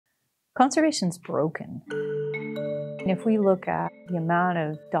Conservation's broken. And if we look at the amount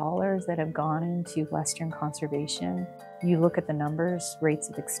of dollars that have gone into Western conservation, you look at the numbers, rates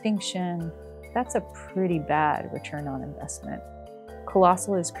of extinction, that's a pretty bad return on investment.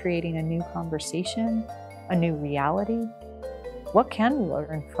 Colossal is creating a new conversation, a new reality. What can we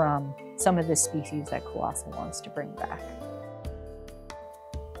learn from some of the species that Colossal wants to bring back?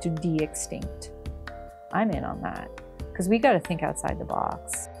 To de-extinct. I'm in on that, because we got to think outside the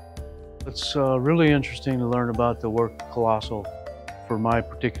box. It's really interesting to learn about the work of Colossal for my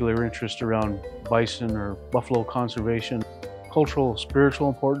particular interest around bison or buffalo conservation, cultural, spiritual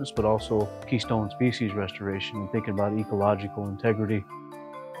importance, but also keystone species restoration and thinking about ecological integrity.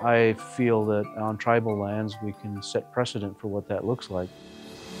 I feel that on tribal lands we can set precedent for what that looks like.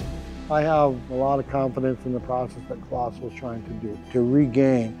 I have a lot of confidence in the process that Colossal is trying to do, to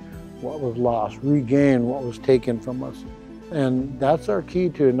regain what was lost, regain what was taken from us. And that's our key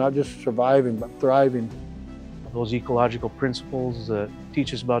to not just surviving, but thriving. Those ecological principles that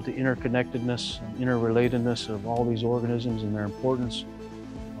teach us about the interconnectedness and interrelatedness of all these organisms and their importance.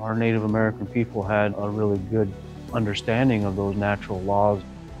 Our Native American people had a really good understanding of those natural laws.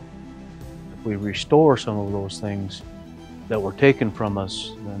 If we restore some of those things that were taken from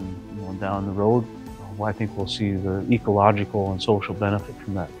us, then down the road, I think we'll see the ecological and social benefit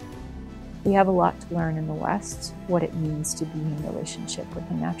from that. We have a lot to learn in the West, what it means to be in relationship with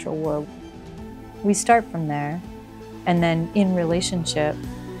the natural world. We start from there, and then in relationship,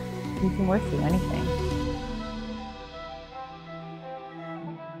 you can work through anything.